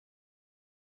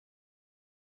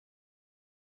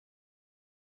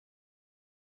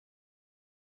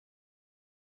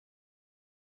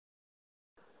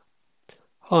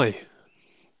Hi,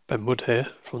 Ben Wood here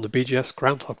from the BGS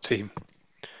Groundhog team.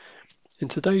 In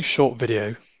today's short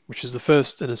video, which is the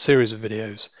first in a series of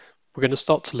videos, we're going to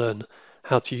start to learn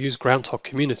how to use Groundhog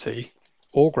Community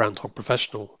or Groundhog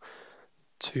Professional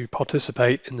to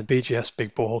participate in the BGS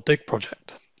Big Borehole Dig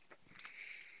project.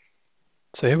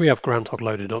 So here we have Groundhog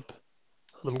loaded up,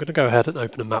 and I'm going to go ahead and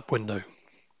open a map window.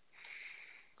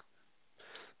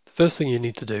 The first thing you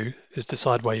need to do is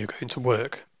decide where you're going to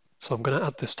work. So I'm going to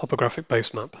add this topographic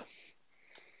base map.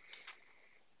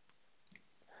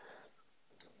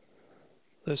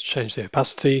 Let's change the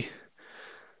opacity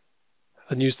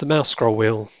and use the mouse scroll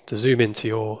wheel to zoom into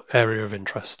your area of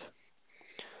interest.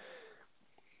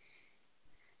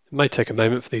 It may take a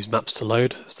moment for these maps to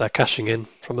load as they're caching in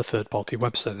from a third-party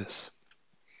web service.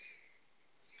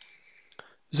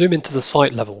 Zoom into the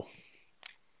site level.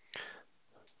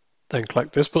 Then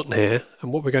click this button here,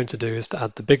 and what we're going to do is to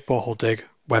add the Big Borehole Dig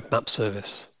Webmap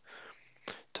Service.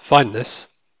 To find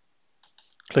this,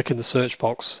 click in the search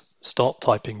box, start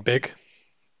typing big.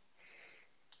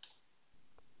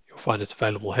 You'll find it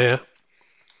available here.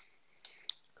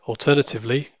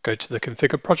 Alternatively, go to the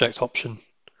Configure Project option,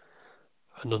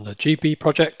 and under GB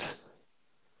Project,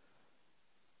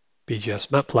 BGS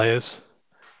Map Layers,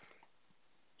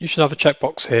 you should have a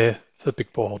checkbox here for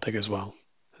Big Borehole Dig as well.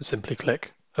 And simply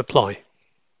click Apply.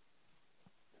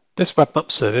 This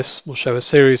Webmap service will show a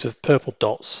series of purple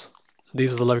dots.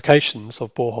 These are the locations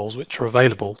of boreholes which are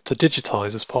available to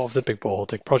digitize as part of the Big Borehole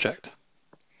Dig project.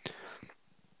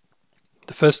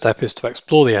 The first step is to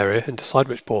explore the area and decide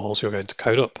which boreholes you're going to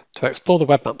code up. To explore the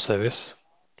Webmap service,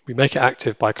 we make it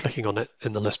active by clicking on it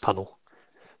in the list panel.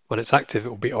 When it's active, it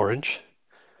will be orange,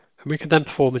 and we can then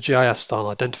perform a GIS-style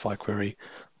identify query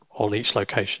on each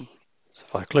location. So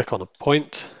if I click on a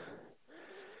point,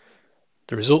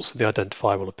 the results of the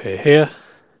identifier will appear here,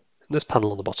 in this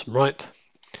panel on the bottom right,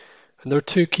 and there are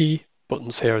two key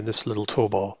buttons here in this little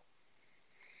toolbar.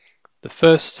 The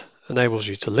first enables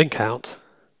you to link out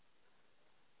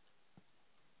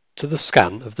to the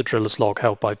scan of the driller's log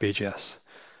held by BGS.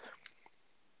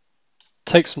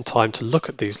 Take some time to look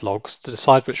at these logs to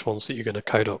decide which ones that you're going to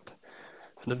code up.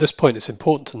 And at this point, it's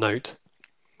important to note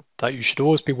that you should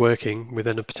always be working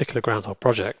within a particular Groundhog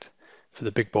project for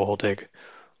the Big Borehole Dig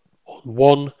on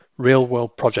one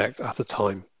real-world project at a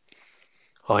time,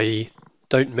 i.e.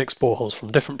 don't mix boreholes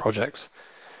from different projects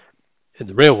in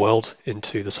the real world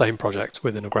into the same project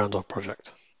within a Groundhog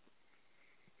project.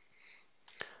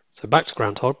 So back to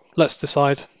Groundhog, let's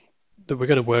decide that we're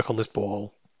going to work on this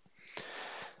borehole.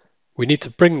 We need to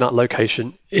bring that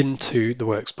location into the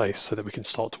workspace so that we can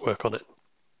start to work on it.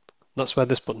 That's where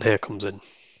this button here comes in.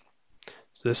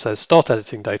 So this says start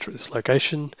editing data at this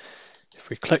location. If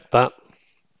we click that,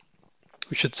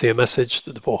 we should see a message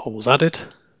that the borehole was added.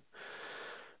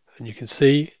 And you can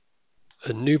see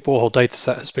a new borehole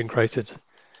dataset has been created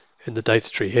in the data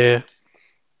tree here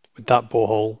with that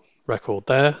borehole record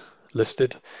there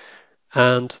listed.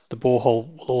 And the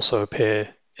borehole will also appear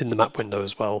in the map window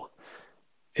as well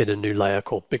in a new layer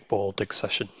called Big Borehole Dig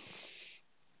Session.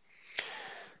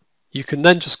 You can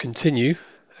then just continue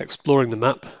exploring the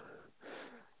map,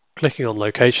 clicking on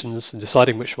locations and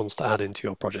deciding which ones to add into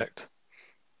your project.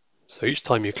 So each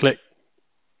time you click,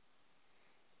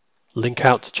 link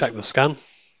out to check the scan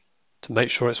to make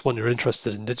sure it's one you're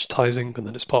interested in digitizing and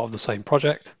that it's part of the same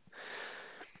project,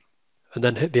 and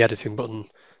then hit the editing button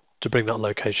to bring that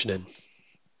location in.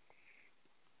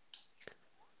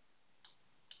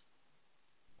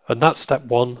 And that's step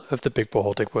one of the Big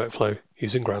Borehole Dig workflow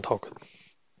using Groundhog.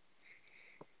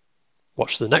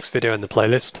 Watch the next video in the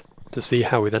playlist to see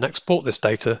how we then export this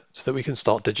data so that we can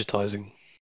start digitizing.